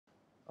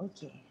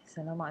Okay,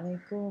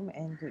 Assalamualaikum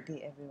and good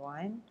day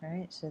everyone.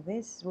 Right, so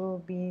this will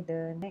be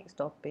the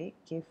next topic,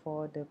 okay,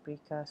 for the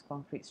precast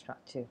concrete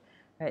structure.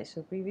 Right,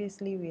 so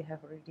previously we have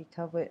already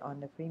covered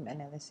on the frame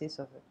analysis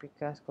of a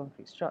precast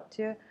concrete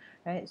structure.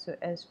 Right, so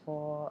as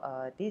for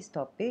this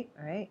topic,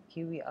 right,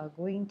 okay, we are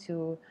going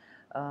to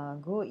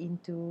go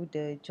into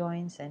the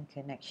joints and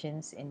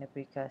connections in the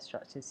precast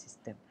structure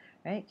system.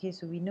 Right, okay,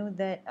 so we know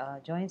that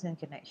joints and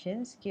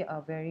connections, okay,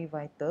 are very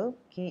vital,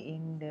 okay,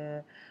 in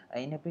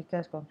a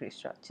precast concrete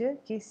structure,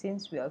 okay,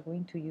 since we are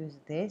going to use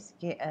this,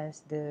 okay,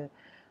 as the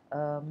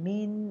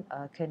main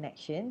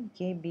connection,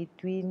 okay,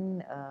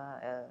 between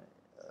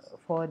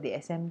for the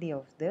assembly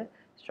of the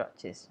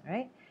structures,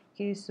 right?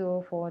 Okay,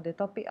 so for the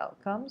topic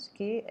outcomes,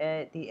 okay,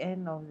 at the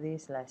end of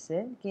this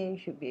lesson, okay, you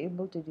should be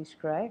able to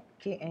describe,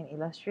 okay, and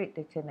illustrate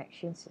the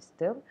connection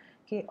system,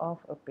 okay, of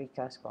a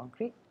precast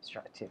concrete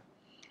structure,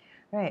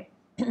 right?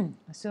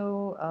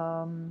 So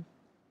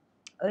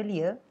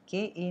earlier,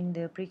 okay, in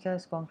the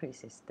precast concrete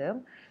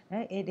system,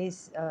 right, it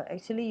is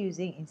actually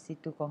using in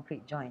situ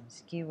concrete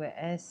joints, okay,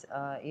 whereas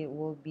it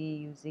will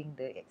be using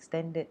the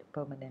extended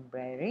permanent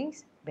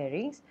bearings,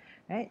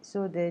 right?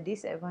 So the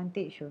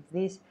disadvantage of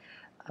this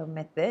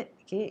method,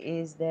 okay,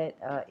 is that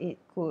it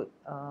could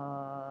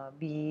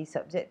be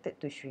subjected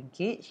to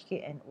shrinkage,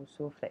 okay, and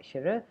also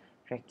flexural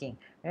cracking,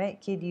 right,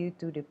 okay, due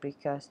to the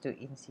precast to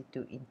in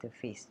situ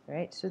interface,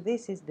 right? So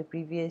this is the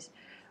previous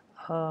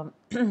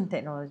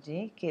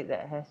technology, okay,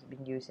 that has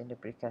been used in the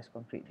precast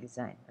concrete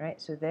design, right?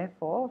 So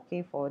therefore,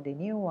 okay, for the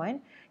new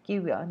one, okay,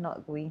 we are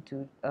not going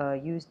to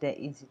use the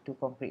in situ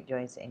concrete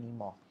joints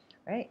anymore,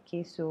 right?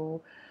 Okay,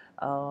 so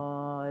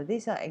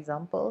these are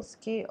examples,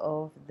 okay,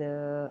 of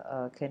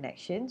the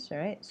connections,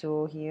 right?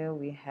 So here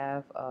we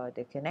have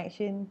the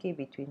connection, okay,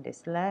 between the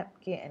slab,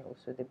 okay, and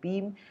also the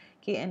beam,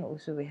 okay, and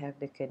also we have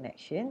the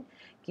connection,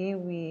 okay,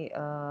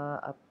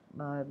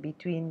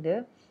 between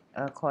the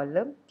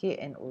column, okay,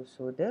 and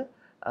also the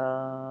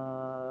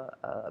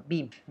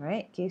beam,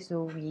 right? Okay,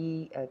 so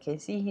we can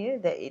see here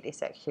that it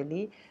is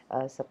actually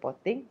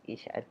supporting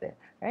each other,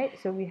 right?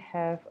 So we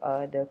have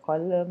the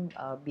column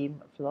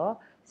beam floor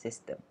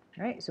system,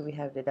 right? So we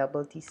have the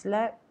double T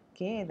slab,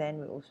 okay, and then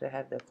we also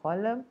have the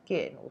column,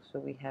 okay, and also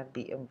we have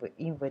the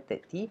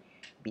inverted T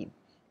beam,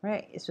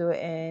 right? So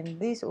and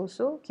this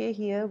also, okay,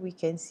 here we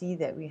can see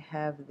that we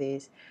have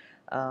this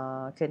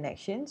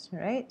connections,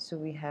 right? So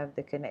we have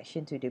the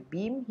connection to the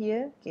beam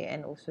here, okay,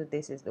 and also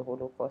this is the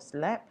hollow core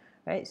slab,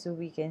 right? So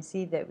we can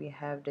see that we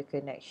have the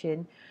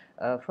connection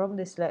from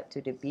the slab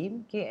to the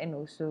beam, okay, and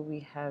also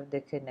we have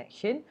the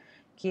connection,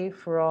 okay,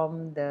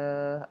 from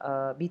the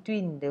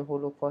between the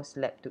hollow core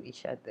slab to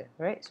each other,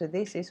 right? So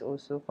this is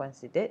also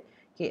considered,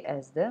 okay,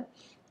 as the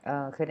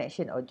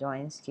connection or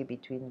joints, okay,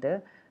 between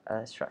the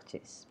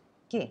structures,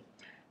 okay,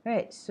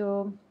 right?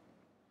 So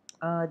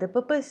the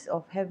purpose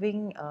of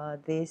having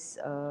these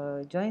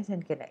joints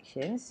and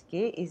connections,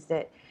 okay, is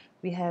that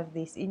we have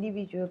these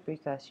individual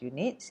precast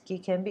units, okay,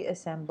 can be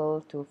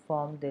assembled to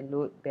form the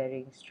load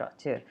bearing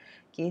structure,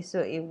 okay, so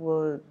it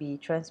will be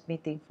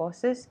transmitting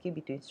forces, okay,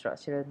 between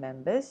structural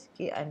members,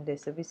 okay, under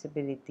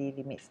serviceability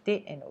limit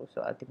state and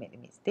also ultimate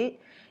limit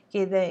state,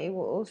 okay, then it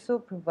will also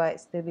provide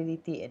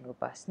stability and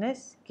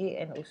robustness, okay,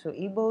 and also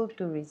able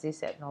to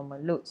resist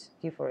abnormal loads,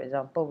 okay, for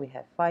example we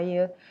have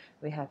fire,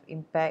 we have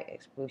impact,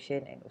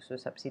 explosion, and also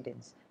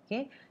subsidence,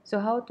 okay. So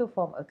how to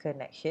form a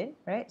connection,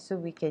 right? So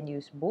we can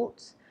use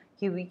bolts,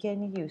 okay, we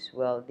can use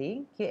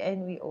welding, okay,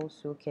 and we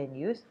also can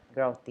use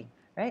grouting,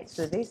 right?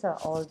 So these are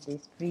all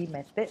these three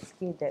methods,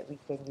 okay, that we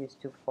can use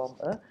to form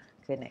a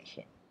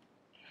connection,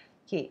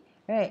 okay.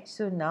 Right,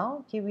 so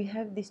now, okay, we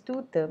have these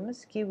two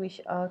terms, okay, which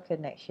are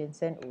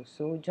connections and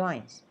also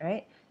joints,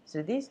 right?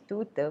 So these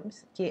two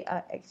terms, okay,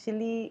 are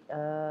actually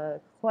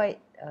quite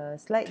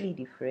slightly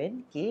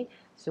different, okay.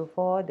 So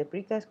for the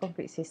precast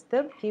concrete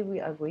system, okay,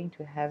 we are going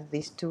to have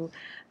these two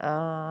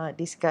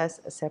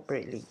discussed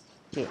separately,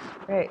 okay.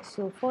 Right,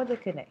 so for the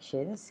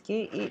connections,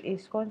 okay, it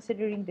is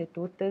considering the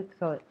total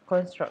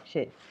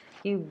construction,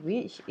 okay,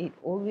 which it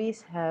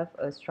always have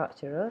a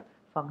structural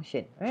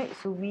function, right?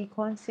 So we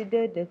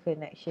consider the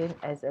connection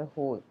as a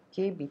whole,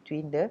 okay,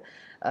 between the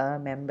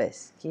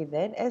members, okay.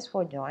 Then as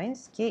for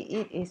joints, okay,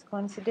 it is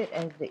considered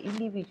as the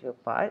individual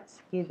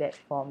parts, okay, that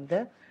form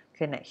the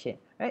connection,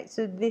 right?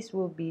 So this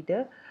will be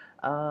the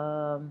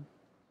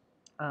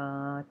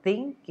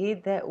thing, okay,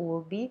 that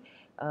will be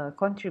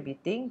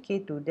contributing, okay,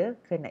 to the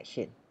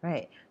connection,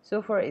 right?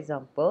 So for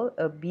example,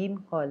 a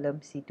beam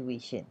column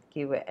situation,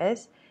 okay,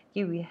 whereas,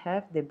 okay, we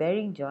have the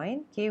bearing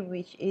joint, okay,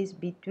 which is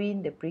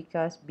between the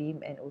precast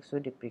beam and also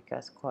the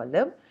precast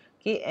column,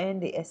 okay, and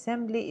the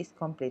assembly is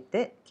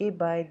completed, okay,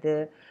 by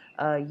the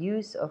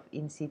use of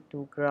in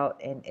situ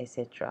grout and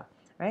etc.,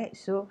 right?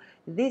 So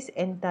this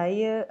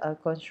entire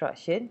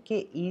construction,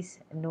 okay, is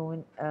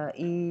known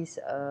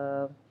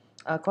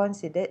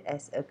considered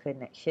as a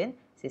connection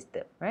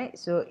system, right?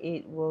 So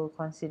it will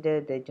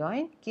consider the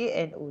joint,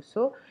 okay, and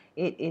also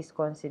it is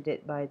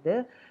considered by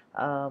the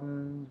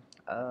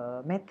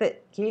method,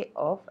 okay,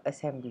 of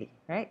assembly,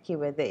 right? Okay,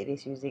 whether it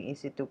is using in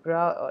situ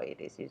grout or it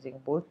is using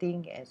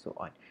bolting and so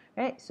on,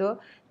 right? So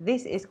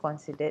this is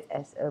considered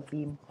as a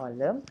beam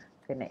column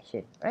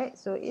connection, right?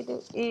 So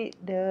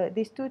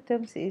these two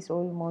terms is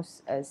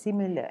almost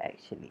similar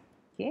actually,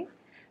 okay,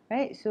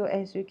 right? So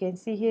as you can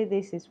see here,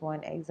 this is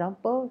one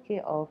example,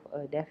 okay, of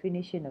a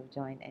definition of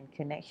joint and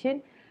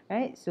connection,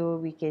 right? So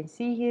we can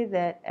see here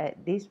that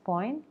at this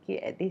point, okay,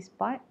 at this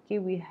part, okay,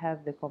 we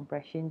have the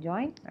compression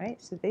joint,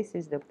 right? So this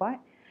is the part,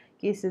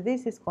 okay, so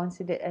this is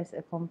considered as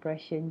a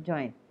compression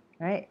joint,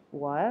 right?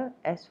 While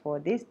as for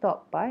this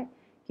top part,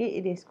 okay,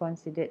 it is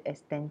considered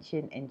as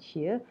tension and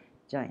shear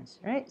joints,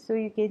 right? So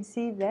you can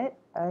see that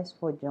as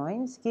for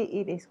joints, okay,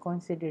 it is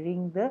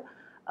considering the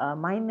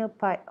minor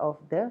part of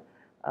the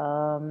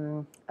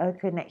a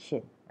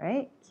connection,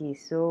 right? Okay,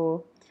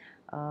 so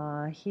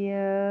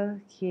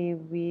here, okay,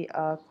 we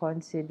are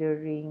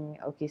considering,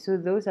 okay, so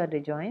those are the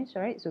joints,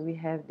 right? So we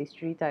have these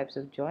three types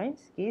of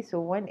joints, okay, so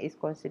one is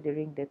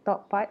considering the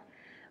top part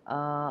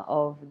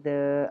of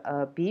the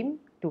beam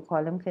to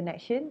column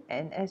connection,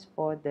 and as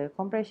for the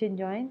compression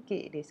joint,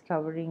 okay, it is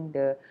covering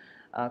the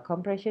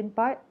compression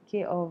part,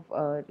 okay, of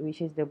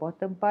which is the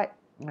bottom part,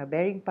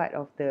 bearing part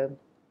of the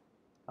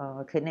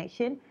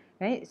connection,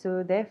 right?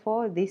 So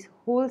therefore this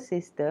whole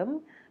system,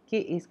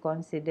 okay, is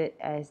considered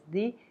as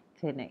the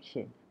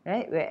connection,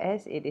 right?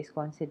 Whereas it is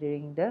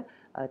considering the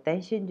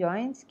tension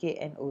joints, okay,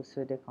 and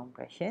also the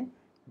compression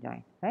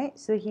joint, right?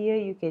 So here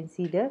you can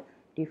see the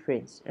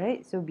difference,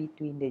 right? So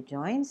between the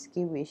joints,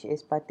 okay, which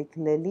is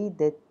particularly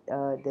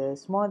the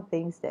small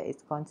things that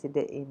is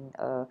considered in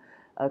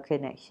a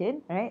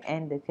connection, right?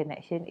 And the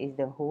connection is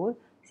the whole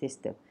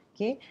system,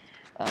 okay.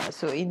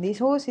 So in this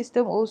whole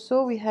system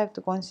also we have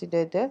to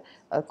consider the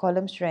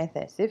column strength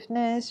and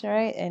stiffness,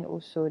 right, and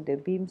also the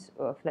beams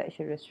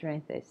flexural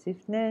strength and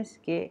stiffness,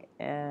 okay,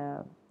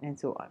 and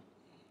so on,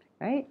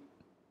 right.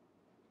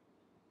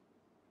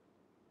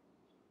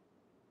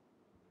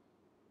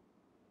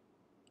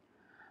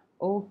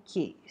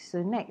 Okay,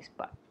 so next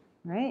part,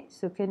 right?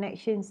 So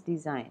connections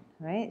design,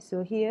 right?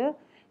 So here,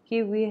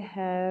 okay, we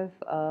have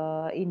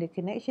in the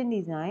connection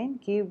design,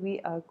 okay, we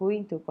are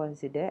going to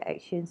consider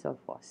actions of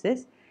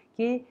forces,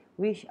 okay,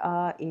 which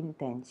are in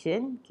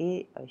tension,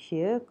 okay,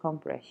 shear,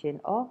 compression,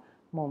 or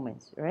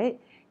moments,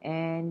 right?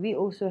 And we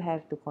also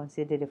have to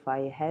consider the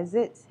fire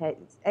hazards,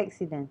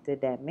 accidental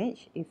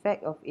damage,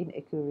 effect of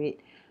inaccurate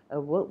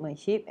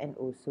workmanship, and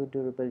also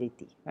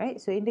durability, right?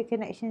 So in the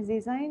connections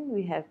design,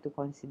 we have to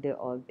consider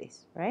all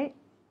this, right?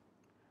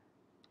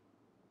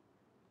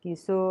 Okay,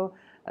 so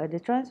the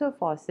transfer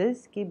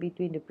forces, okay,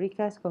 between the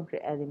precast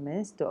concrete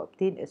elements to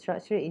obtain a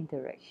structural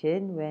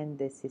interaction when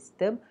the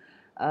system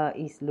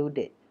is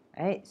loaded,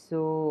 right?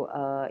 So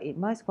it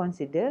must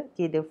consider,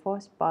 okay, the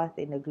force path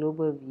in a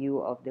global view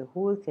of the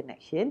whole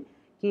connection,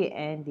 okay,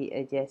 and the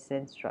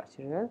adjacent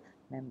structural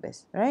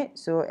members, right?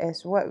 So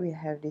as what we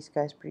have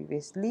discussed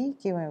previously,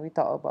 okay, when we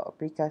talk about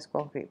a precast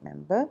concrete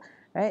member,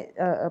 right,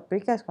 a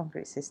precast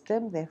concrete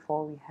system,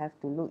 therefore we have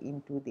to look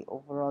into the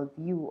overall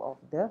view of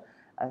the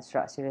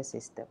structural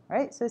system,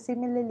 right? So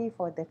similarly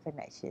for the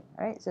connection,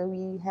 right? So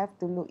we have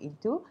to look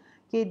into,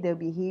 okay, the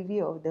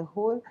behavior of the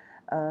whole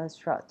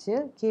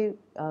structure, okay,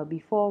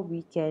 before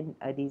we can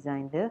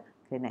design the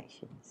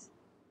connections,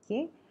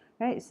 okay,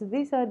 right? So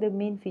these are the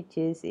main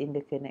features in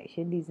the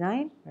connection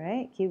design,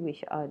 right? Okay,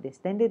 which are the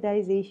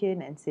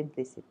standardization and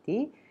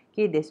simplicity,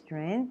 okay, the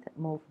strength,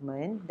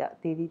 movement,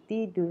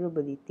 ductility,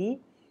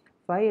 durability,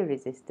 fire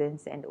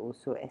resistance, and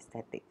also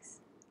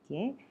aesthetics,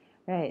 okay.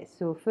 Right,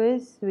 so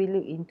first we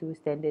look into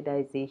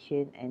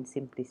standardization and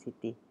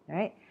simplicity,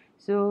 right?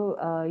 So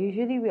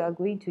usually we are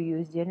going to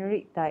use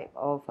generic type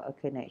of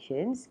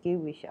connections, okay,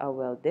 which are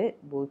welded,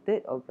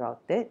 bolted, or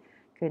grouted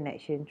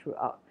connection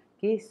throughout.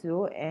 Okay,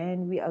 so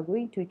and we are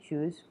going to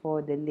choose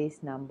for the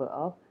least number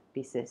of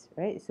pieces,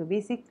 right? So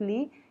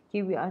basically,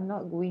 okay, we are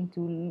not going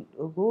to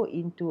go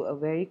into a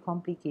very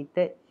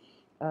complicated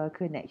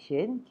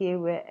connection, okay,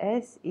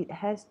 whereas it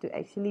has to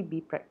actually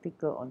be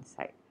practical on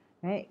site,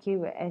 right? Okay,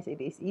 whereas it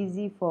is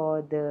easy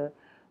for the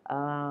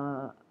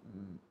uh,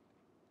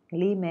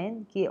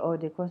 laymen, okay, or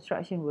the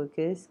construction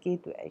workers, okay,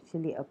 to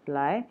actually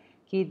apply,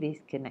 okay, these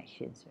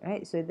connections,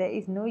 right? So there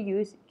is no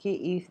use, okay,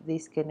 if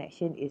this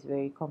connection is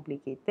very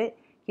complicated,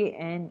 okay,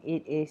 and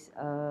it is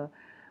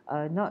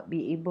not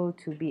be able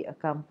to be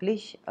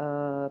accomplished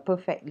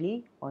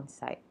perfectly on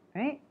site,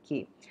 right?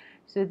 Okay.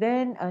 So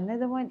then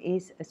another one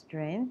is a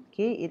strength,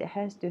 okay, it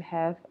has to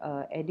have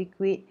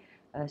adequate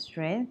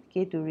strength,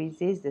 okay, to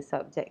resist the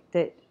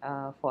subjected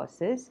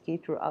forces, okay,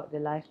 throughout the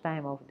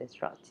lifetime of the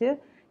structure,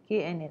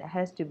 okay, and it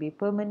has to be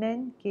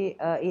permanent, okay,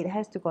 it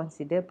has to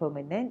consider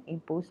permanent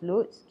imposed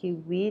loads, okay,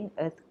 wind,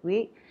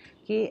 earthquake,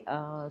 okay,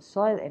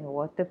 soil and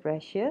water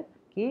pressure,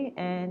 okay,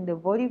 and the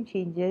volume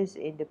changes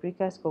in the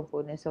precast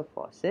components of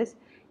forces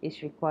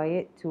is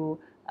required to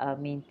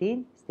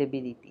maintain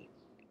stability,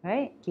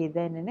 right? Okay,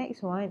 then the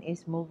next one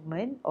is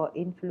movement or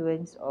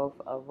influence of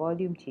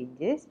volume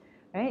changes,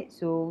 right?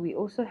 So we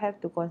also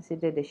have to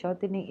consider the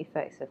shortening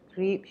effects of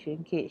creep,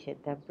 shrinkage,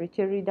 and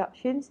temperature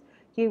reductions,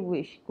 okay,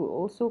 which could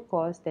also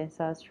cause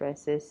tensile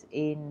stresses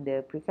in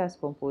the precast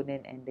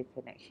component and the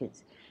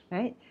connections,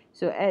 right?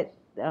 So at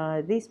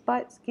these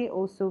parts, okay,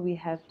 also we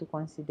have to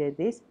consider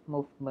these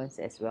movements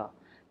as well.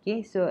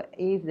 Okay, so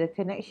if the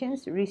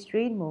connections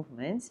restrain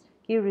movements,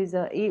 okay,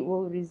 it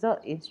will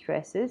result in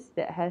stresses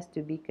that has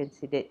to be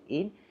considered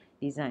in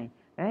design,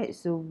 right?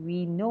 So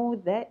we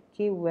know that,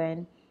 okay,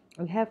 when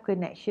we have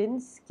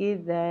connections, okay,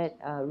 that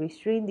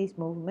restrain this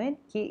movement,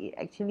 okay,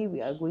 actually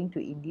we are going to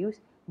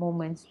induce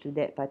moments to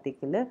that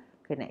particular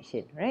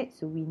connection, right?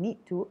 So we need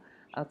to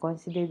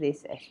consider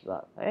this as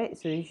well, right?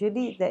 So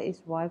usually that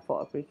is why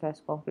for a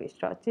precast concrete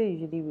structure,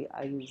 usually we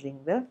are using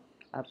the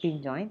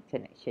pin joint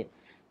connection,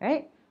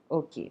 right?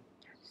 Okay.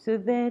 So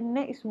then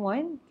next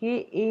one,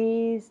 okay,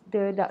 is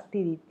the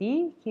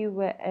ductility, okay,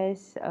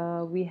 whereas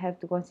we have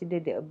to consider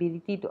the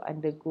ability to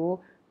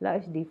undergo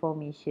large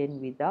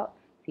deformation without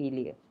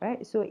failure,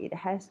 right? So it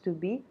has to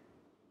be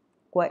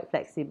quite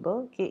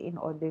flexible, okay, in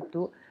order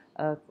to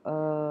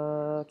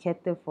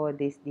cater for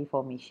these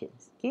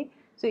deformations, okay.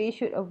 So it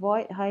should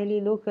avoid highly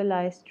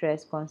localized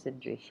stress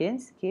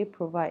concentrations, okay,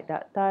 provide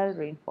ductile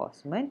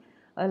reinforcement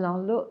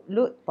along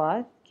load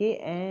path, okay,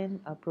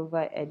 and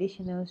provide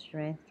additional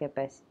strength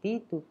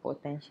capacity to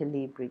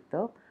potentially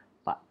brittle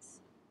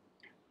parts.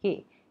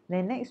 Okay,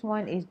 the next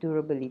one is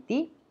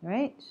durability,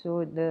 right?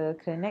 So the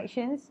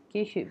connections,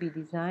 okay, should be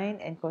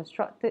designed and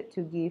constructed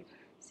to give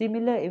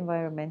similar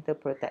environmental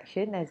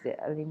protection as the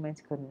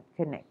elements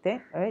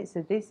connected, right?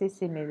 So this is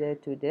similar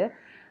to the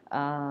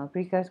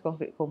precast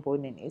concrete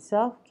component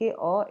itself, okay,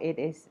 or it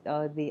is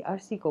the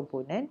RC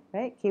component,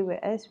 right? Okay,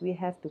 whereas we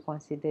have to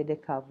consider the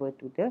cover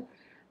to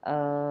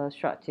the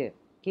structure,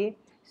 okay.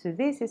 So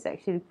this is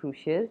actually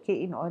crucial,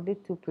 okay, in order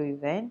to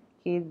prevent,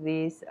 okay,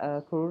 this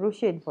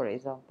corrosion, for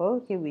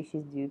example, okay, which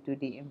is due to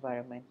the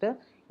environmental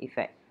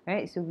effect,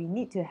 right? So we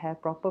need to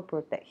have proper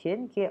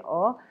protection, okay,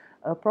 or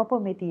a proper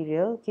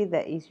material, okay,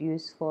 that is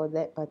used for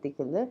that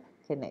particular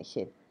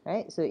connection,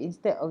 right? So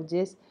instead of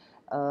just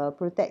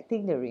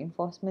protecting the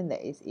reinforcement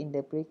that is in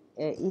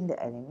the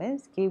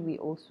elements, okay, we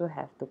also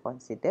have to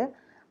consider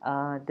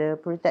the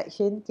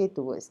protection, okay,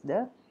 towards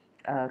the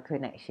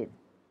connection.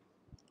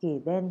 Okay,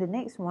 then the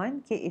next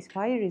one, okay, is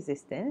fire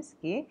resistance.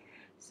 Okay,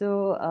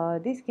 so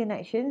these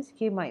connections,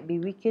 okay, might be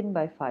weakened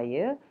by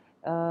fire.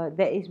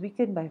 That is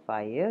weakened by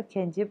fire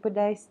can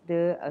jeopardize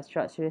the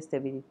structural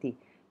stability.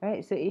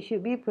 Right, so it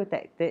should be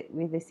protected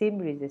with the same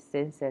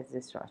resistance as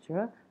the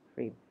structural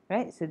frame.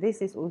 Right, so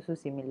this is also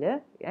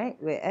similar. Right,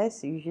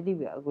 whereas usually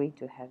we are going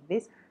to have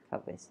this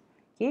covers.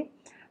 Okay,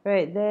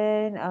 right.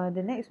 Then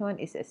the next one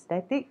is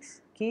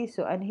aesthetics. Okay,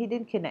 so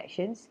unhidden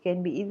connections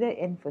can be either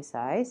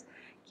emphasized,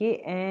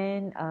 okay,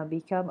 and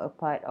become a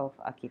part of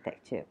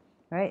architecture,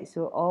 right?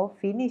 So or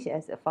finish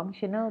as a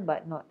functional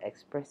but not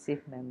expressive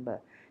member.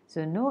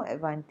 So no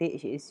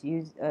advantage is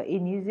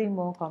in using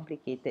more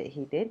complicated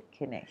hidden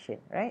connection,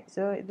 right?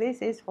 So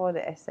this is for the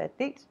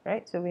aesthetics,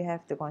 right? So we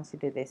have to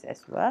consider this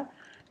as well,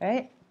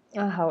 right?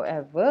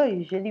 However,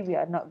 usually we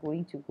are not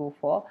going to go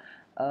for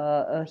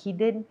a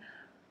hidden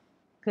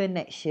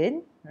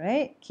connection,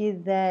 right? Okay,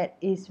 that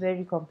is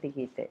very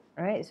complicated,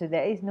 right? So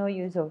there is no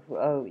use of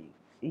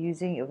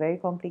using a very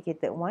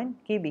complicated one,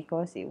 okay,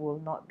 because it will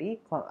not be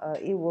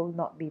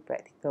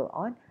practical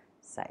on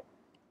site.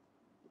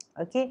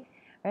 Okay,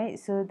 right.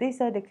 So these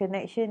are the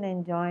connection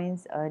and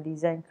joints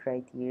design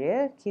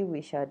criteria, okay,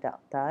 which are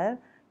ductile,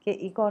 okay,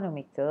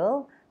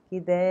 economical. Okay,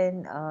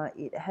 then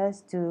it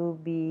has to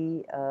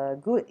be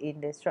good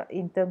in the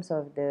in terms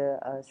of the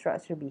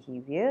structural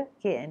behavior,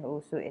 okay, and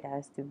also it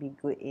has to be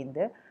good in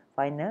the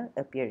final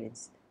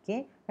appearance.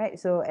 Okay, right.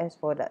 So as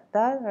for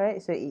ductile, right,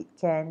 so it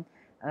can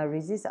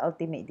resist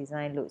ultimate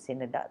design loads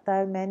in a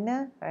ductile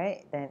manner,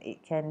 right. Then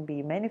it can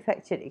be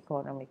manufactured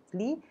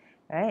economically,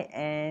 right,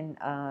 and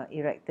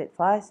erected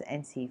fast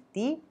and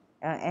safely,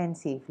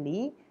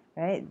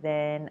 right.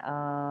 Then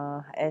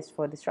as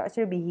for the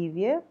structural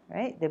behavior,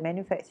 right, the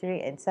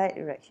manufacturing and site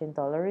erection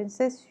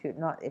tolerances should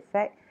not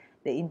affect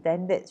the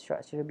intended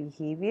structural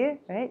behavior,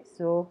 right.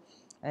 So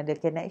the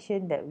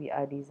connection that we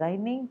are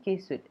designing,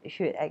 okay,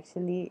 should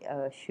actually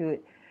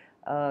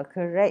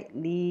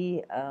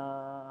correctly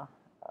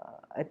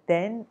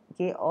attend,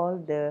 okay, all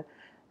the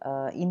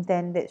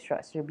intended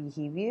structural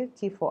behavior,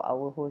 okay, for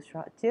our whole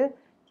structure.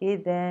 Okay,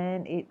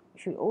 then it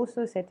should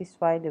also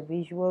satisfy the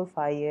visual,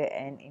 fire,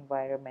 and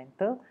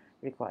environmental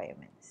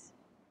requirements.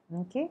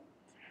 Okay,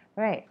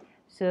 right.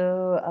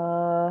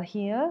 So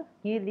here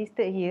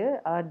listed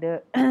here are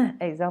the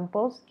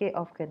examples, okay,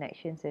 of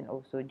connections and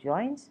also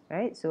joints,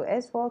 right? So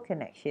as for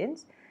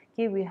connections,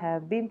 okay, we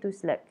have beam to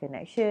slab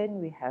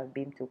connection, we have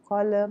beam to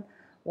column,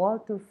 wall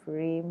to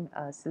frame,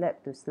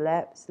 slab to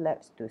slab,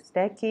 slabs to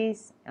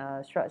staircase,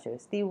 structural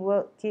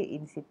steelwork, okay,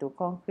 in situ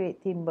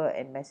concrete, timber,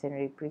 and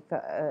masonry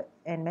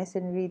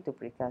to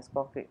precast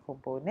concrete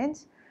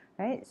components,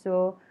 right?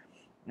 So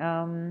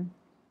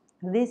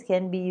this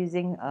can be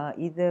using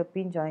either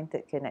pin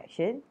jointed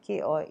connection,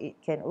 okay, or it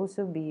can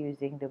also be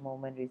using the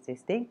moment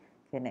resisting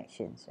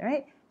connections,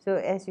 right? So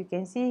as you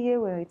can see here,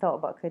 when we talk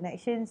about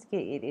connections,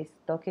 okay, it is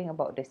talking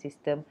about the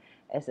system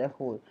as a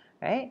whole,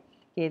 right?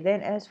 Okay,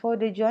 then as for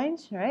the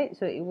joints, right,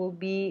 so it will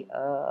be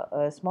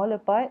a smaller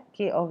part,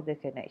 okay, of the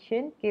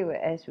connection, okay,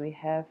 whereas we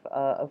have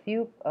a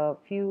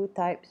few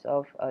types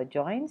of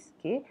joints,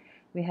 okay.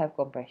 We have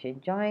compression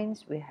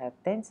joints, we have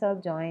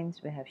tensile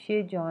joints, we have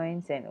shear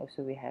joints, and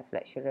also we have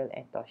flexural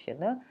and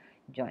torsional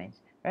joints,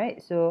 right?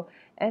 So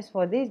as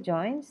for these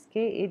joints,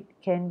 okay, it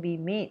can be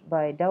made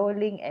by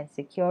doweling and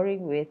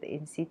securing with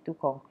in situ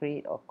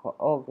concrete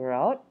or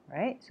grout,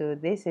 right? So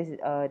this is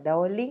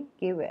doweling,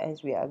 okay,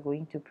 whereas we are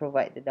going to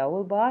provide the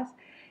dowel bars.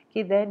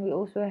 Okay, then we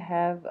also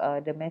have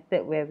the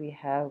method where we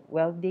have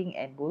welding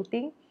and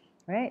bolting,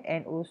 right?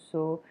 And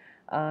also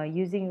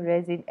using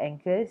resin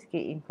anchors,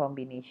 okay, in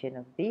combination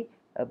of the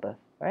above,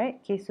 right?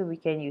 Okay, so we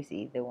can use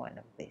either one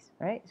of this,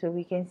 right? So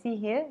we can see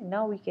here,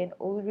 now we can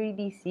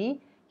already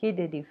see, okay,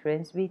 the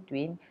difference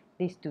between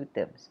these two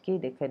terms, okay,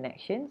 the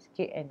connections,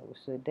 okay, and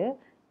also the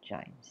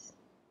joints.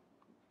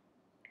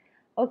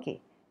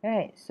 Okay,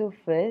 right, so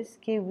first,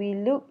 okay, we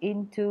look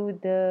into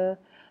the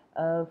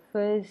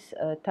first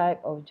type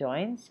of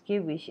joints, okay,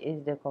 which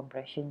is the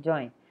compression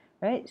joint,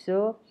 right?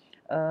 So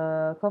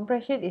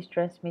compression is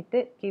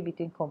transmitted, okay,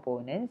 between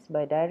components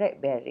by direct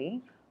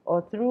bearing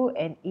or through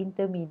an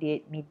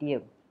intermediate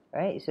medium,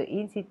 right? So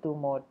in situ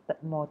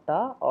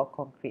mortar or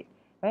concrete,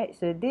 right?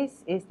 So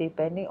this is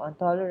depending on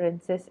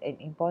tolerances and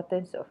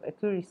importance of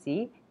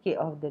accuracy, okay,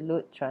 of the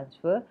load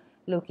transfer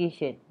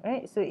location,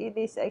 right? So it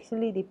is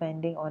actually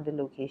depending on the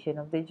location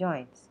of the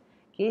joints.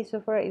 Okay,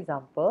 so for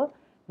example,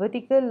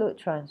 vertical load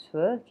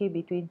transfer, okay,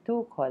 between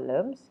two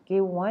columns, okay,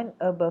 one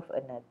above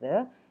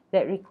another,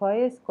 that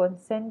requires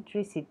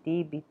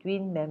concentricity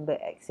between member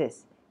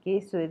axes. Okay,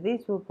 so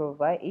this will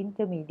provide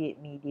intermediate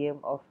medium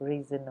of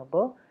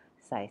reasonable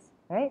size,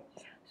 right?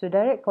 So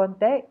direct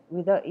contact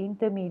without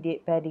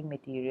intermediate padding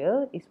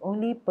material is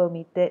only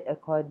permitted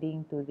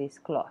according to this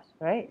clause,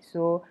 right?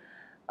 So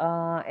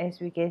as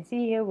we can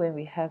see here, when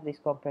we have this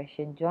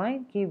compression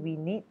joint, okay, we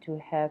need to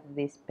have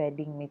this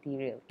padding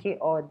material, okay,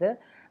 or the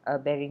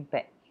bearing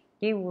pad,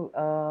 okay,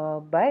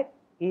 but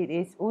it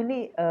is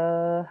only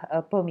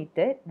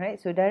permitted, right?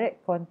 So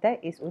direct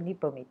contact is only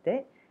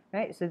permitted,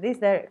 right? So this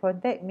direct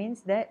contact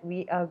means that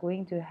we are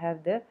going to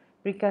have the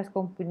precast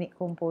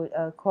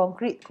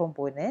concrete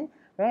component,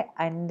 right,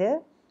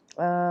 under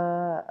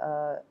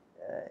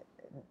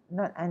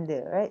not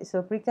under, right?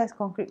 So precast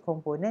concrete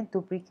component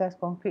to precast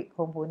concrete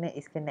component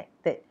is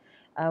connected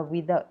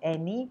without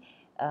any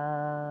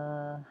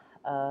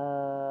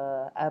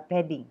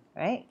padding,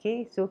 right?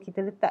 Okay, so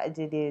kita letak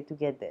je dia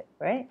together,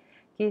 right?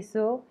 Okay,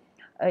 so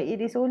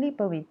it is only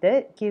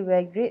permitted, okay,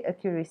 where great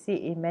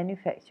accuracy in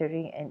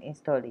manufacturing and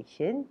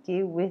installation,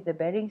 okay, with the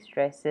bearing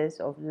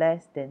stresses of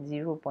less than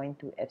 0.2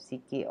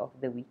 FCK of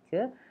the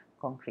weaker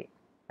concrete,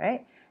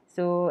 right?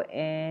 So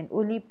and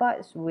only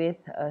parts with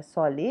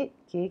solid,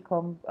 okay,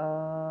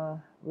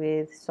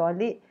 with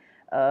solid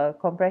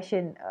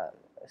compression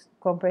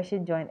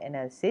joint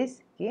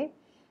analysis, okay,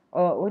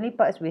 or only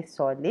parts with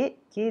solid,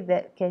 okay,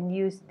 that can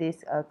use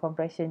this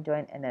compression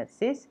joint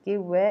analysis, okay,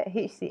 where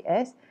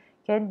HCS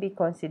can be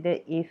considered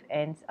if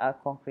ends are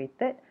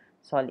concreted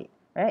solid,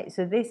 right?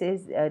 So this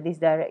is this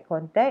direct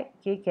contact,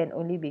 okay, can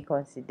only be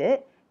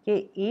considered,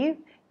 okay, if,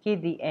 okay,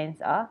 the ends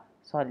are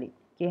solid.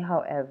 Okay,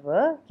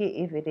 however, okay,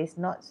 if it is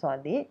not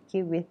solid,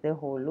 okay, with the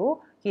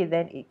hollow, okay,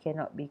 then it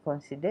cannot be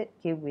considered,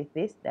 okay, with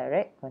this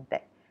direct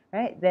contact,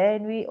 right?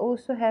 Then we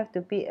also have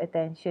to pay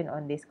attention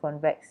on this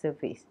convex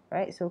surface,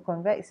 right? So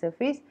convex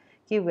surface,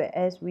 okay,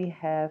 whereas we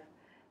have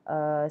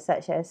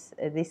such as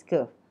this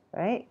curve,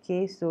 right?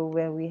 Okay, so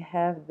when we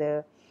have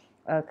the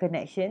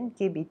connection,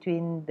 okay,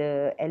 between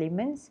the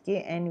elements,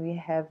 okay, and we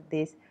have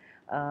this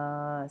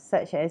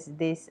such as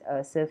this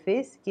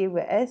surface, okay,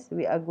 whereas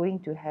we are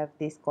going to have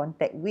this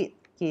contact width,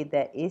 okay,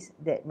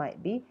 that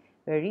might be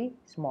very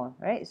small,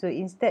 right? So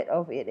instead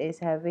of it is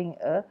having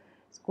a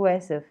square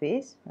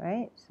surface,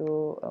 right?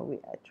 So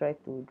I try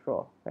to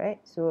draw, right?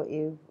 So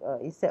if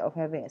instead of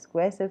having a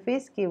square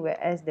surface, okay,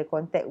 whereas the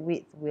contact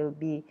width will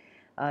be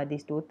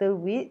this total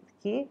width,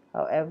 okay,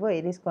 however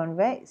it is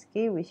convex,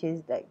 okay, which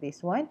is like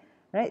this one,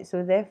 right?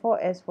 So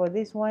therefore, as for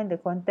this one, the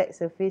contact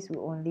surface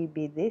will only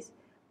be this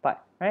part,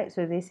 right?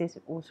 So this is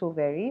also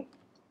very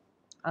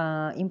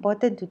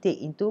important to take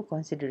into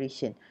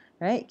consideration,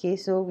 right? Okay,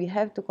 so we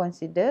have to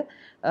consider,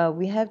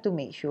 we have to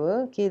make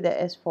sure, okay, that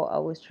as for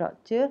our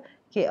structure,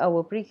 okay,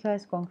 our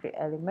precast concrete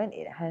element,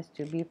 it has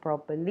to be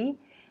properly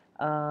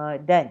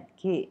done,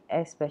 okay,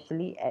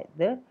 especially at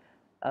the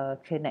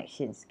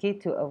connections, okay,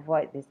 to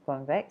avoid this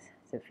convex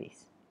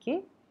surface,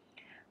 okay.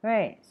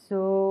 Right,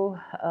 so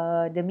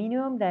the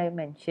minimum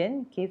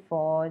dimension, okay,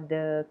 for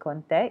the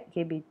contact,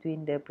 okay,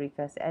 between the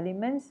precast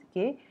elements,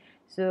 okay,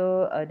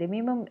 so the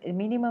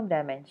minimum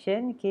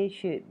dimension, okay,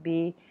 should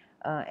be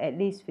at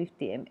least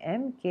 50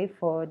 mm, okay,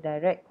 for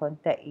direct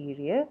contact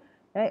area,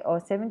 right, or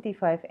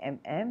 75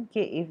 mm,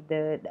 okay, if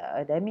the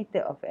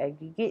diameter of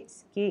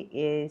aggregates, okay,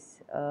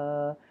 is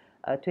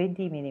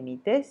 20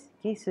 millimeters,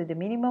 okay, so the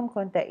minimum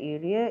contact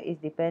area is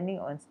depending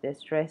on the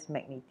stress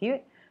magnitude,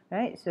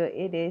 right? So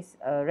it is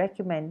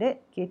recommended,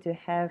 okay, to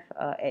have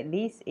at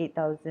least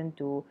 8,000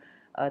 to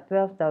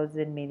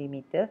 12,000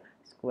 millimeter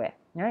square.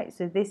 Right,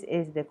 so this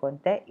is the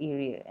contact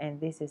area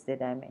and this is the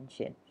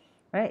dimension.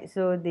 Right,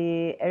 so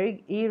the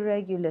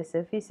irregular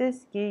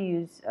surfaces, okay,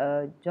 use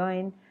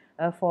joint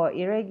for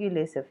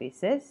irregular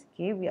surfaces,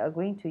 okay, we are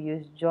going to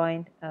use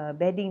joint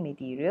bedding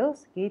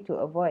materials, okay, to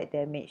avoid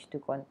damage to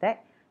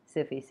contact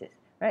surfaces.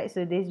 Right,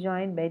 so these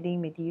joint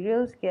bedding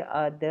materials, okay,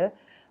 are the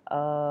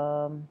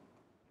uh,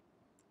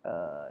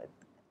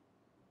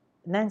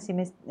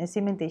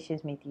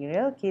 non-cementitious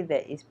material, okay,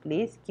 that is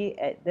placed, okay,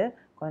 at the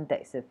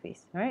contact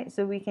surface. Right,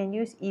 so we can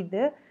use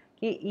either,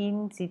 okay,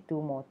 in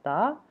situ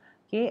mortar,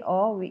 okay,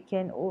 or we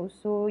can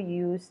also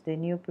use the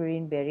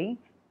neoprene bearing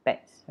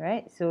pads.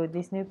 Right, so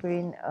this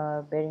neoprene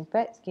bearing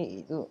pads,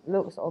 okay, it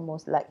looks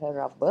almost like a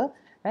rubber.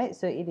 Right,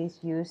 so it is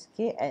used,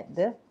 okay, at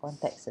the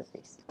contact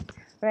surface.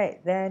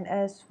 Right, then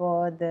as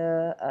for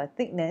the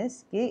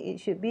thickness, okay, it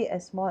should be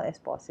as small as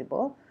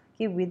possible,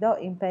 okay,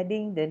 without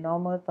impeding the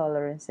normal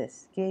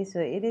tolerances. Okay, so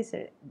it is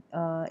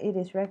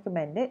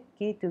recommended,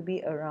 okay, to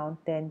be around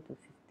 10 to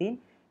 15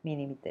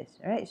 millimeters.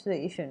 Right, so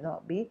it should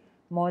not be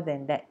more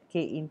than that,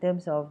 okay, in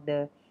terms of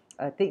the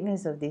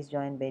thickness of this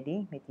joint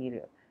bedding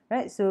material.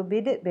 Right, so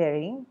beaded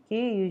bearing,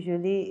 okay,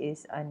 usually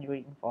is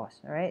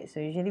unreinforced. Right, so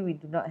usually we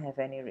do not have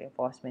any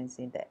reinforcements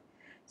in that.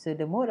 So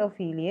the mode of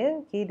failure,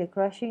 okay, the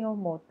crushing of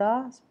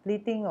mortar,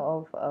 splitting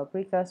of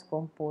precast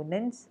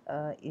components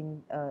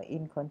in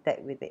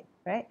contact with it.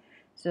 Right,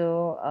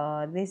 so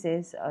this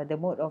is the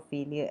mode of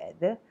failure at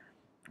the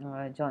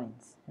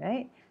joints.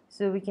 Right,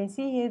 so we can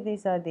see here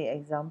these are the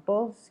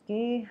examples,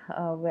 okay,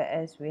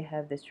 whereas we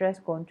have the stress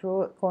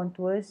control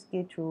contours,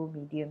 okay, through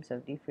mediums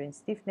of different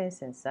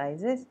stiffness and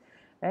sizes.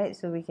 Right,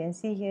 so we can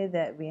see here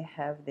that we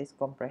have this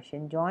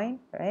compression joint,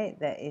 right,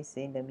 that is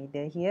in the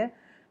middle here.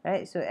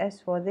 Right, so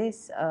as for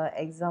this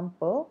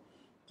example,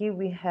 okay,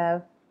 we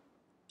have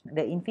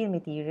the infill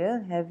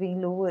material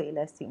having lower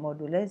elastic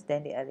modulus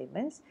than the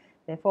elements.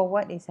 Therefore,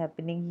 what is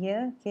happening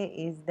here, okay,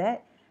 is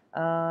that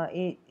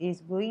it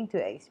is going to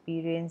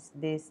experience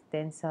this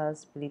tensile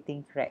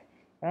splitting crack.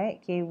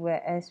 Right, okay,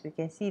 whereas we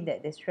can see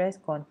that the stress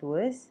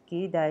contours,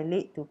 okay,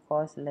 dilate to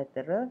cause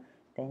lateral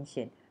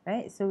tension.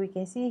 Right, so we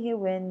can see here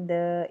when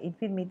the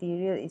infill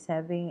material is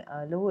having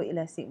a lower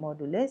elastic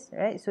modulus,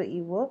 right, so it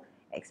will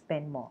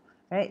expand more.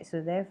 Right, so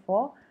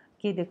therefore,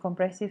 okay, the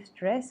compressive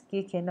stress,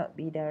 okay, cannot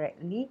be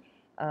directly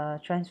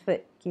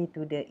transferred, okay,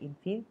 to the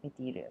infill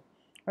material.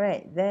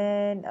 Right,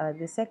 then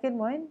the second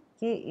one,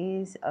 okay,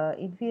 is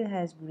infill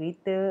has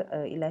greater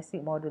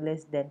elastic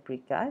modulus than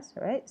precast.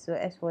 Right, so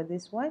as for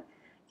this one,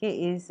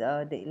 okay, is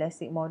the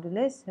elastic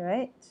modulus.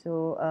 Right,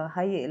 so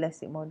higher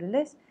elastic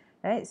modulus.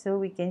 Right, so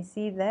we can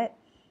see that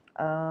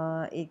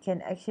it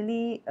can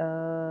actually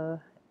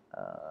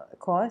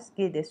cause,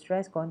 okay, the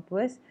stress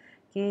contours,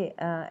 okay,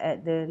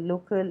 at the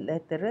local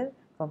lateral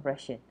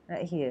compression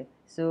right here.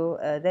 So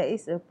there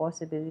is a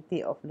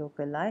possibility of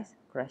localized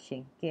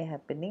crushing, okay,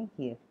 happening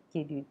here,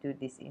 okay, due to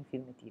this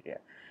infill material.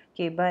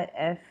 Okay, but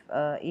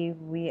if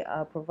we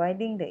are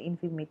providing the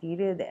infill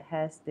material that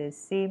has the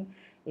same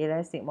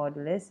elastic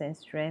modulus and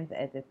strength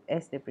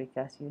as the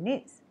precast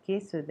units, okay,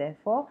 so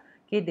therefore,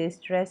 okay, the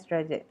stress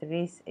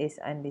trajectories is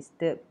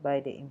undisturbed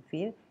by the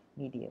infill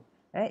medium.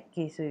 Right,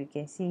 okay, so you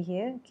can see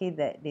here, okay,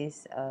 that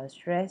this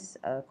stress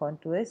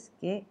contours,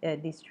 okay,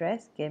 this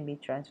stress can be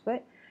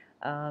transferred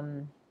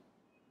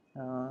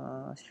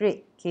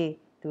straight, okay,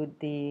 to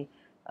the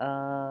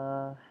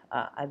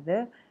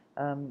other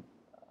um,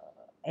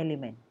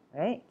 element.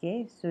 Right,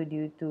 okay, so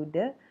due to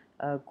the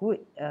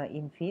good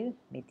infill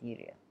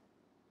material.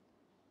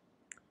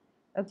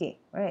 Okay,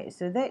 right,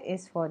 so that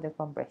is for the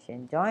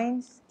compression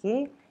joints.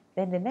 Okay,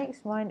 then the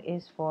next one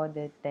is for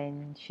the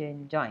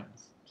tension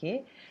joints.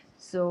 Okay,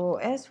 so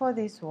as for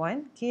this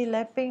one, okay,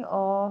 lapping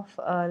of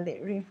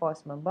lead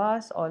reinforcement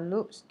bars or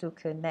loops to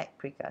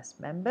connect precast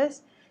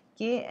members.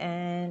 Okay,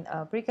 and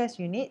precast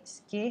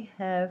units, okay,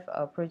 have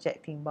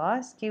projecting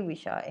bars, okay,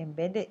 which are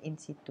embedded in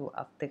situ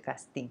after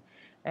casting.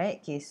 Right,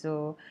 okay,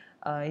 so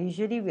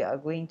usually we are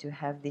going to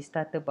have the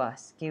starter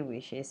bars, okay,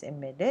 which is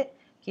embedded.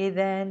 Okay,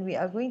 then we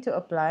are going to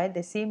apply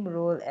the same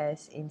rule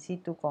as in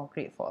situ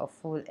concrete for a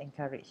full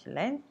encouraged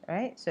length.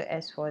 Right, so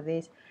as for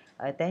this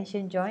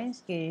tension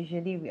joints, okay,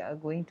 usually we are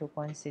going to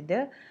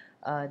consider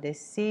the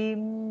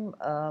same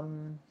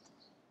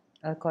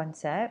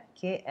concept,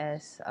 okay,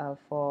 as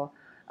for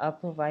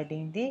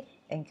providing the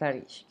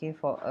encourage, okay,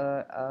 for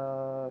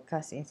a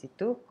cast in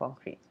situ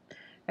concrete.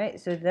 Right,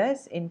 so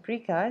thus in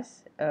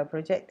precast,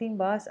 projecting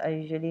bars are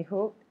usually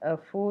hooked a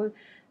full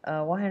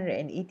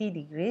 180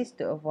 degrees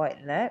to avoid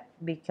lap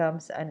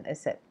becomes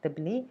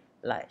unacceptably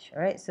large.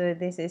 Right, so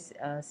this is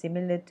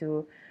similar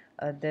to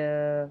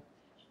the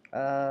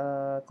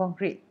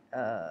concrete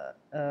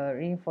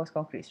reinforced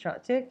concrete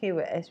structure, okay,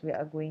 whereas we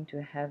are going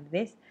to have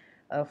this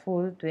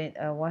full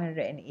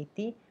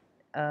 180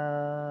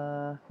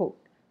 hook.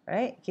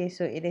 Right, okay,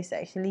 so it is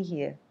actually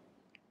here.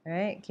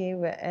 Right, okay,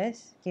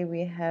 whereas, okay,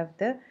 we have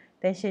the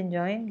tension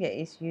joint that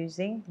is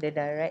using the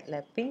direct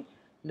lapping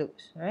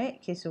loops. Right,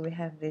 okay, so we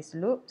have these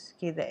loops,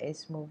 okay, that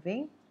is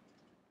moving,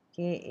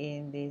 okay,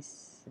 in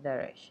this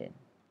direction.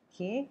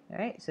 Okay,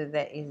 right? So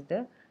that is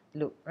the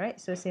loop, right?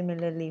 So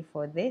similarly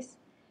for this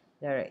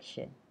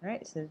direction,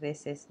 right? So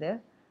this is the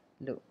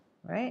loop,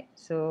 right?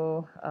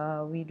 So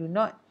we do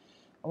not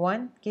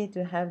want, okay,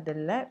 to have the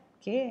lap,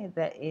 okay,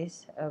 that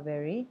is a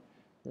very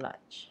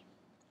large.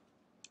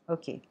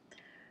 Okay,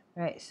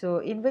 right, so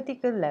in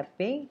vertical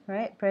lapping,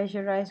 right,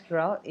 pressurized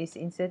grout is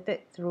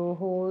inserted through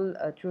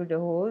the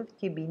hole,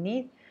 okay,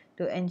 beneath,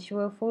 to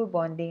ensure full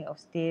bonding of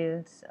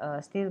steel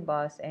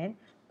bars and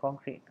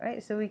concrete,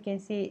 right? So we can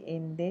see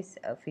in this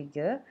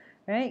figure,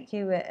 right,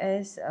 okay,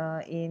 whereas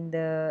in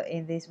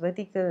this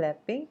vertical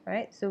lapping,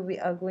 right, so we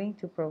are going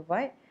to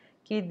provide,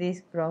 okay,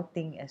 this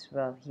grouting as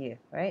well here,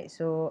 right?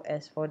 So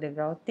as for the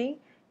grouting,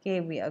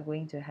 okay, we are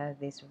going to have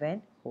this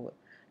vent hole.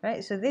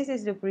 Right, so this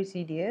is the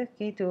procedure,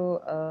 okay, to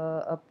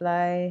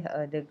apply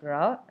the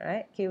grout,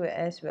 right? Okay,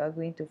 whereas we are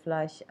going to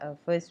flush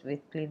first with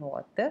clean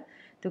water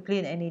to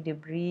clean any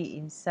debris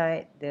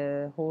inside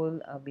the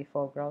hole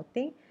before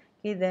grouting.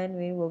 Okay, then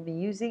we will be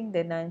using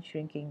the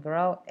non-shrinking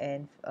grout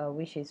and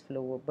which is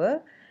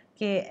flowable.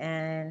 Okay,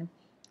 and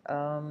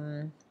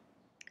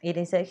it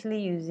is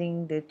actually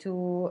using the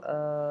 2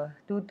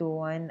 to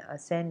 1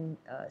 sand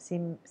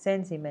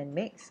cement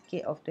mix,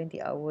 okay, of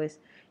 20 hours,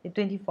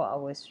 24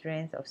 hours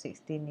strength of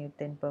 16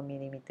 Newton per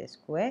millimeter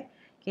square.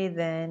 Okay,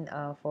 then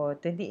for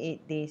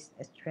 28 days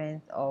a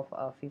strength of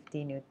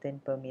 50 Newton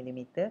per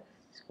millimeter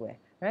square.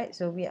 Right,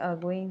 so we are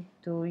going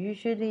to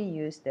usually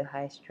use the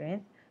high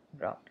strength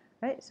grout.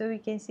 Right, so we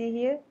can see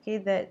here, okay,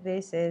 that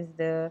this is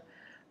the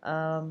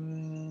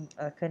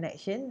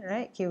connection,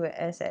 right? Okay,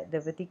 whereas at the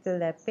vertical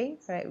lapping,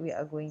 right, we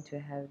are going to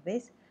have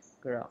this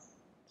grout.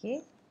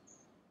 Okay.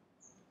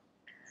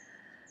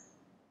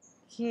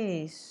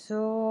 Okay,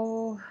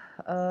 so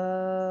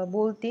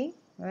bolting,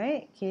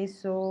 right? Okay,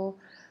 so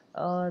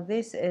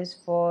this is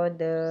for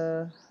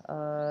the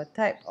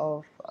type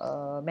of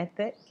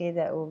method, okay,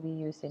 that will be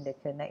used in the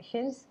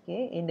connections,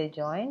 okay, in the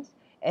joints,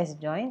 as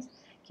joints.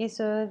 Okay,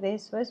 so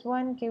this first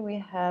one, okay, we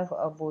have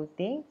a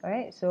bolting,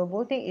 right? So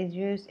bolting is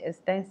used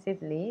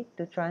extensively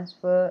to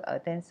transfer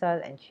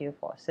tensile and shear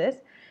forces.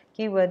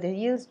 Okay, where the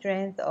yield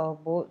strength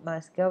of bolt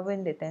must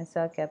govern the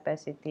tensile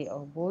capacity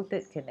of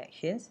bolted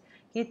connections,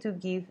 okay, to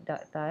give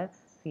ductile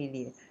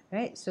failure,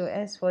 right? So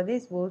as for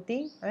this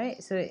bolting,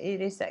 right, so it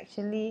is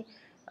actually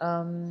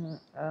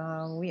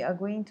we are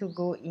going to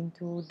go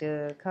into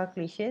the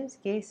calculations,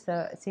 okay,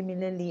 so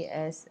similarly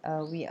as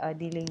we are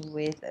dealing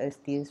with a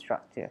steel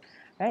structure,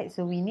 right?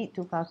 So we need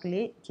to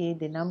calculate, okay,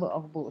 the number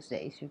of bolts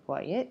that is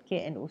required,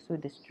 okay, and also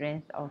the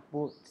strength of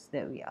bolts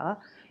that we are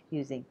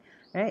using.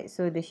 Right,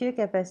 so the shear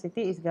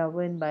capacity is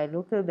governed by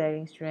local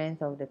bearing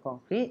strength of the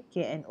concrete,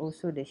 okay, and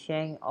also the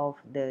shank of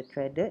the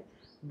threaded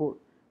bolt,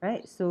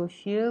 right? So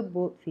shear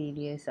bolt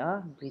failures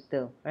are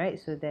brittle, right?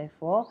 So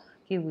therefore,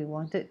 okay, we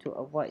wanted to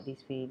avoid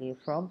this failure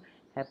from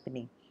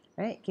happening,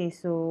 right? Okay,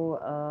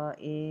 so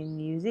in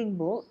using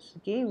bolts,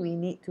 okay, we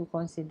need to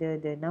consider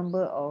the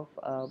number of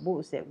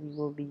bolts that we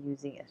will be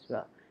using as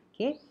well,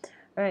 okay.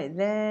 All right,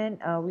 then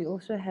we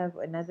also have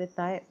another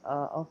type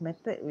of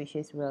method, which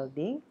is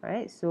welding,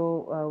 right?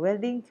 So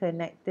welding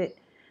connected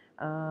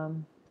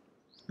um,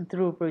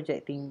 through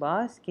projecting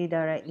bars, okay,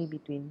 directly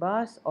between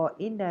bars or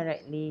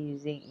indirectly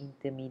using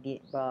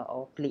intermediate bar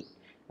or plate,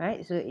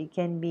 right? So it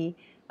can be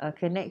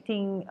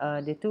connecting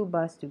the two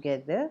bars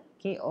together,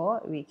 okay,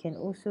 or we can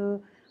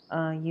also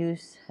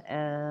use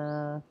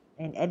an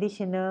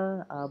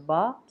additional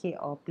bar, okay,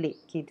 or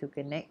plate, okay, to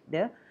connect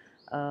the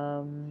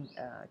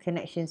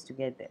connections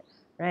together,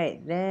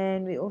 right?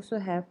 Then we also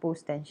have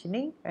post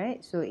tensioning,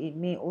 right? So it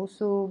may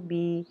also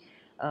be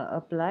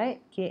applied,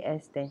 okay,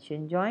 as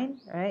tension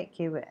joint, right?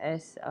 Okay,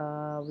 whereas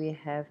we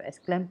have as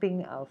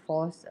clamping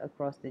force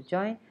across the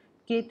joint,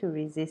 okay, to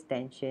resist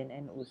tension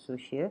and also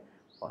shear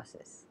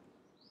forces.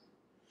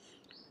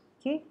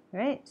 Okay,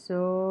 right,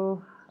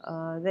 so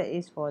that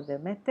is for the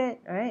method,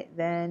 right?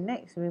 Then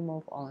next we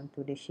move on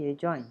to the shear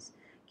joints.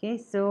 Okay,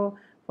 so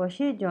for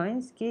shear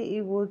joints, okay,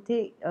 it will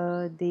take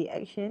the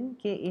action,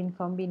 okay, in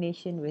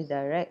combination with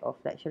direct or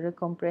flexural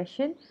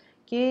compression.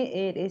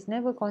 Okay, it is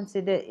never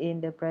considered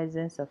in the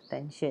presence of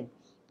tension.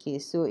 Okay,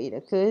 so it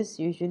occurs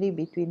usually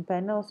between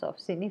panels of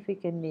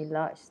significantly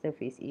large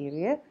surface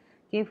area.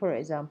 Okay, for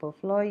example,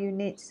 floor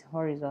units,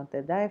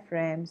 horizontal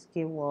diaphragms,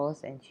 okay,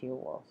 walls and shear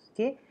walls.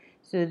 Okay,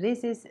 so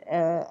this is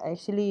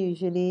actually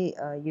usually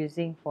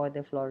using for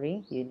the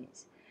flooring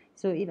units.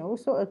 So it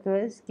also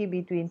occurs, okay,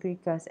 between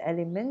precast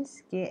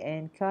elements, okay,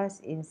 and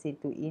cast in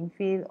situ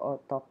infill or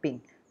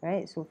topping,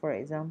 right? So for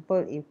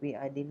example, if we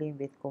are dealing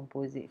with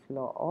composite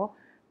floor or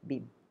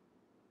beam.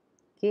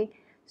 Okay,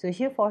 so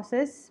shear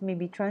forces may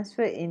be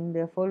transferred in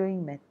the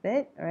following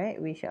method,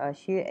 right, which are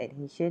shear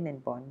adhesion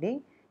and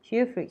bonding,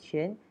 shear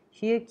friction,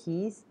 shear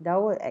keys,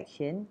 dowel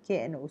action, okay,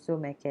 and also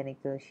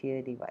mechanical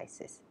shear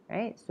devices,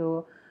 right?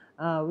 So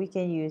we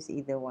can use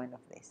either one of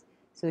this.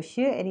 So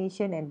shear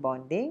adhesion and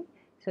bonding.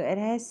 So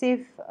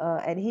adhesive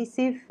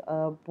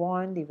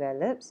bond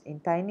develops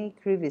in tiny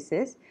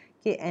crevices,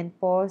 okay, and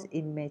pores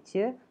in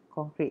mature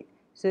concrete.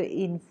 So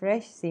in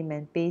fresh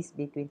cement paste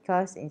between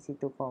cast in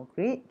situ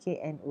concrete, okay,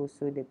 and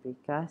also the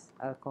precast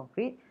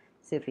concrete.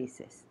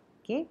 surfaces.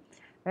 Okay,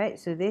 right,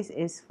 so this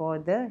is for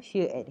the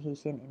shear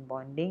adhesion and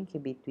bonding, okay,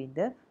 between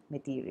the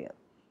material.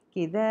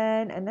 Okay,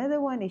 then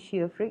another one is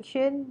shear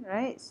friction,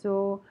 right?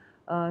 So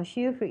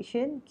shear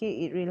friction,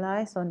 okay, it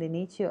relies on the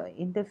nature of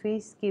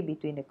interface, okay,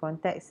 between the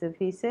contact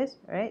surfaces,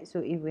 right? So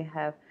if we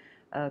have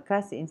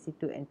cast in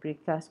situ and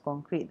precast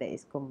concrete that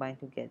is combined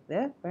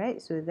together,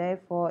 right? So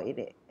therefore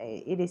it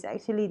is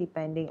actually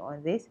depending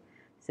on this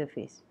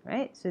surface,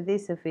 right? So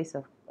this surface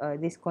of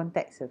this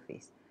contact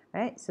surface,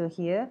 right? So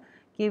here,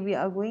 okay, we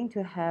are going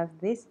to have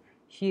this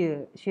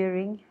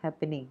shearing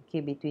happening,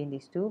 okay, between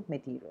these two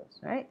materials,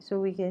 right? So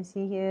we can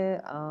see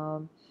here,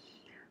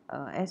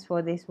 as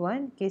for this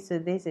one, okay, so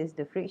this is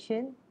the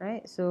friction,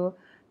 right? So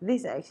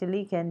this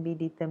actually can be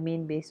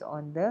determined based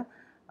on the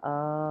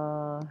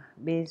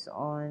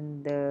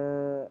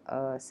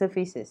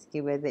surfaces,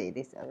 okay, whether it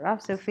is a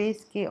rough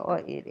surface, okay, or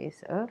it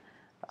is a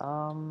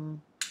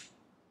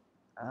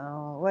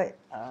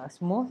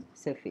smooth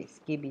surface,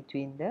 okay,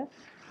 between the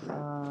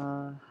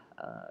uh,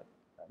 uh,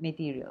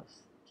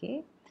 materials,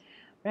 okay.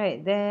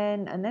 Right,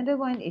 then another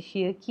one is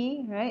shear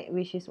key, right,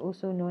 which is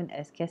also known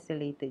as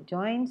castellated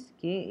joints.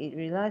 Okay, it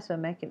relies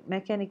on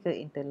mechanical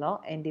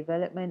interlock and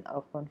development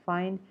of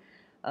confined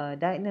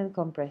diagonal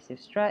compressive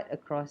strut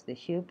across the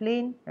shear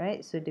plane,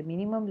 right? So the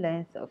minimum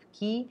length of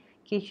key,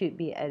 okay, should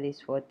be at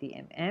least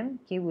 40 mm,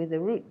 okay, with a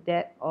root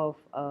depth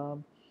of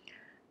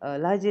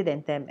larger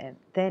than 10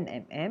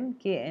 mm,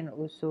 okay, and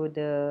also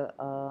the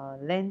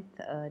length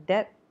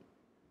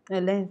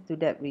to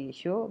depth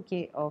ratio,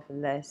 okay, of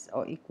less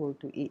or equal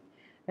to 8,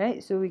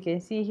 right? So we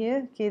can see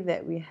here, okay,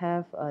 that we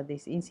have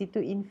this in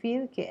situ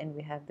infill, okay, and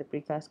we have the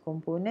precast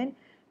component,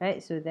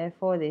 right? So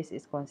therefore this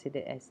is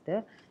considered as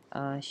the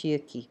shear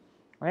key,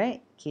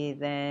 right? Okay,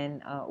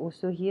 then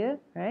also here,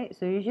 right,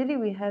 so usually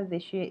we have the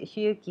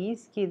shear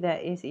keys, okay,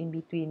 that is in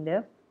between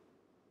the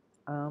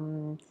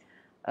um,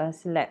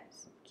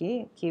 slabs,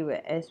 okay,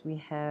 whereas we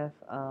have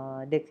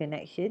the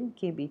connection,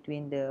 okay,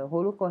 between the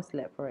hollow core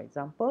slab, for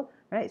example,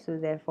 right? So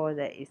therefore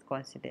that is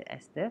considered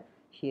as the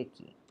shear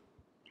key.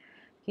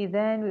 Okay,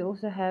 then we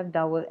also have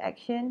dowel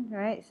action,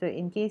 right? So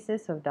in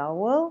cases of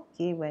dowel,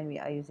 okay, when we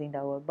are using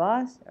dowel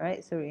bars,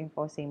 right, so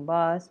reinforcing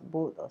bars,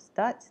 bolt or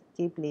studs,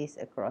 okay,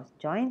 placed across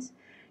joints,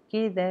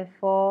 okay,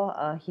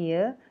 therefore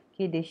here,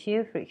 okay, the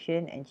shear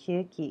friction and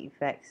shear key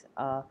effects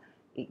are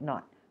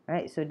ignored,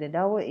 right? So the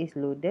dowel is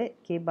loaded,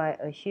 okay, by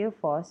a shear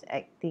force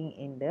acting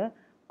in the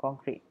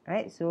concrete,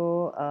 right?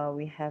 So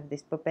we have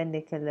this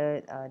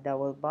perpendicular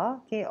dowel bar,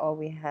 okay, or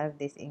we have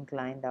this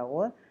inclined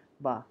dowel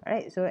bar,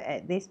 right? So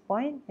at this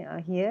point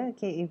here,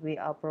 okay, if we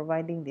are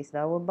providing this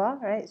dowel bar,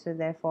 right, so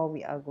therefore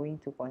we are going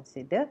to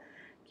consider,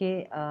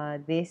 okay,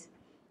 this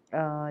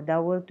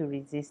dowel to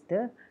resist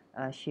the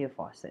shear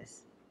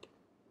forces,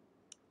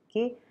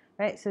 okay,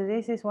 right. So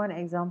this is one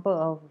example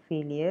of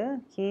failure,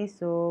 okay,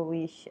 so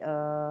which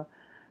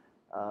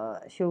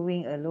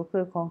showing a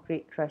local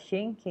concrete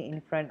crushing, okay,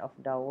 in front of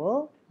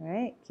dowel,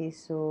 right? Okay,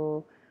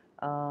 so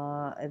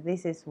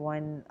this is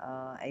one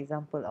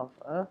example of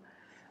a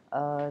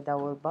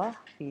dowel bar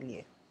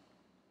failure.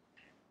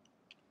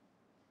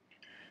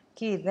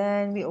 Okay,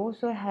 then we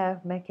also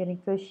have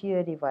mechanical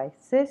shear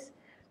devices,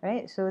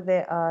 right? So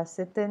there are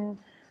certain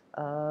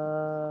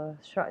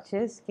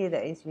structures, okay,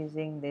 that is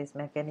using these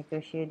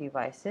mechanical shear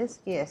devices,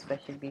 okay,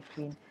 especially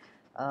between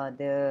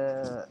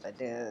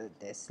the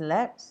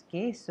slabs,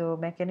 okay. So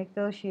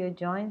mechanical shear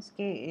joints,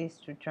 okay, is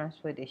to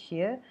transfer the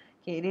shear.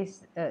 Okay, it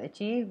is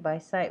achieved by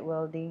side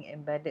welding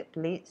embedded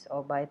plates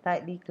or by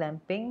tightly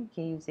clamping,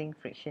 okay, using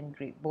friction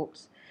grip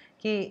bolts.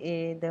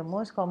 Okay, the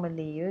most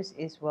commonly used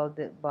is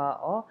welded bar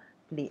or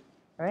plate.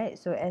 Right,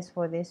 so as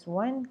for this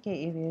one,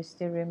 okay, if you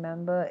still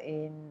remember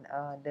in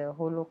the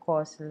hollow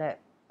core slab,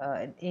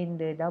 in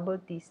the double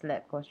T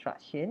slab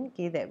construction,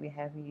 okay, that we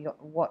have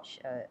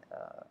watched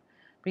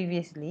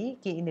previously,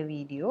 okay, in the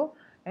video,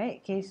 right,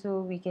 okay,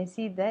 so we can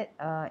see that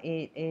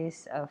it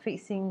is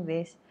fixing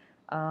this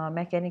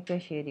mechanical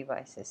shear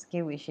devices,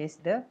 okay, which is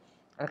the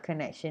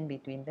connection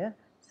between the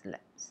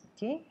slabs,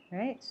 okay,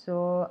 right,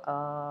 so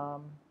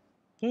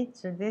okay,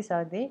 so these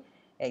are the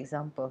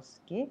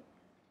examples, okay.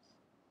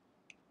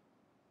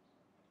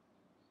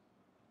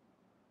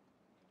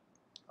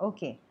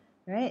 Okay,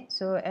 right,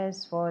 so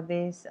as for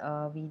this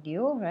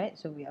video, right,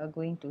 so we are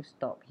going to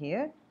stop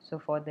here. So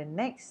for the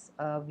next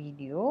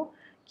video,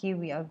 okay,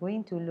 we are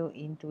going to look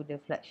into the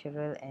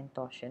flexural and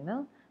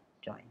torsional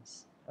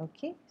joints.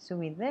 Okay, so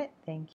with that, thank you.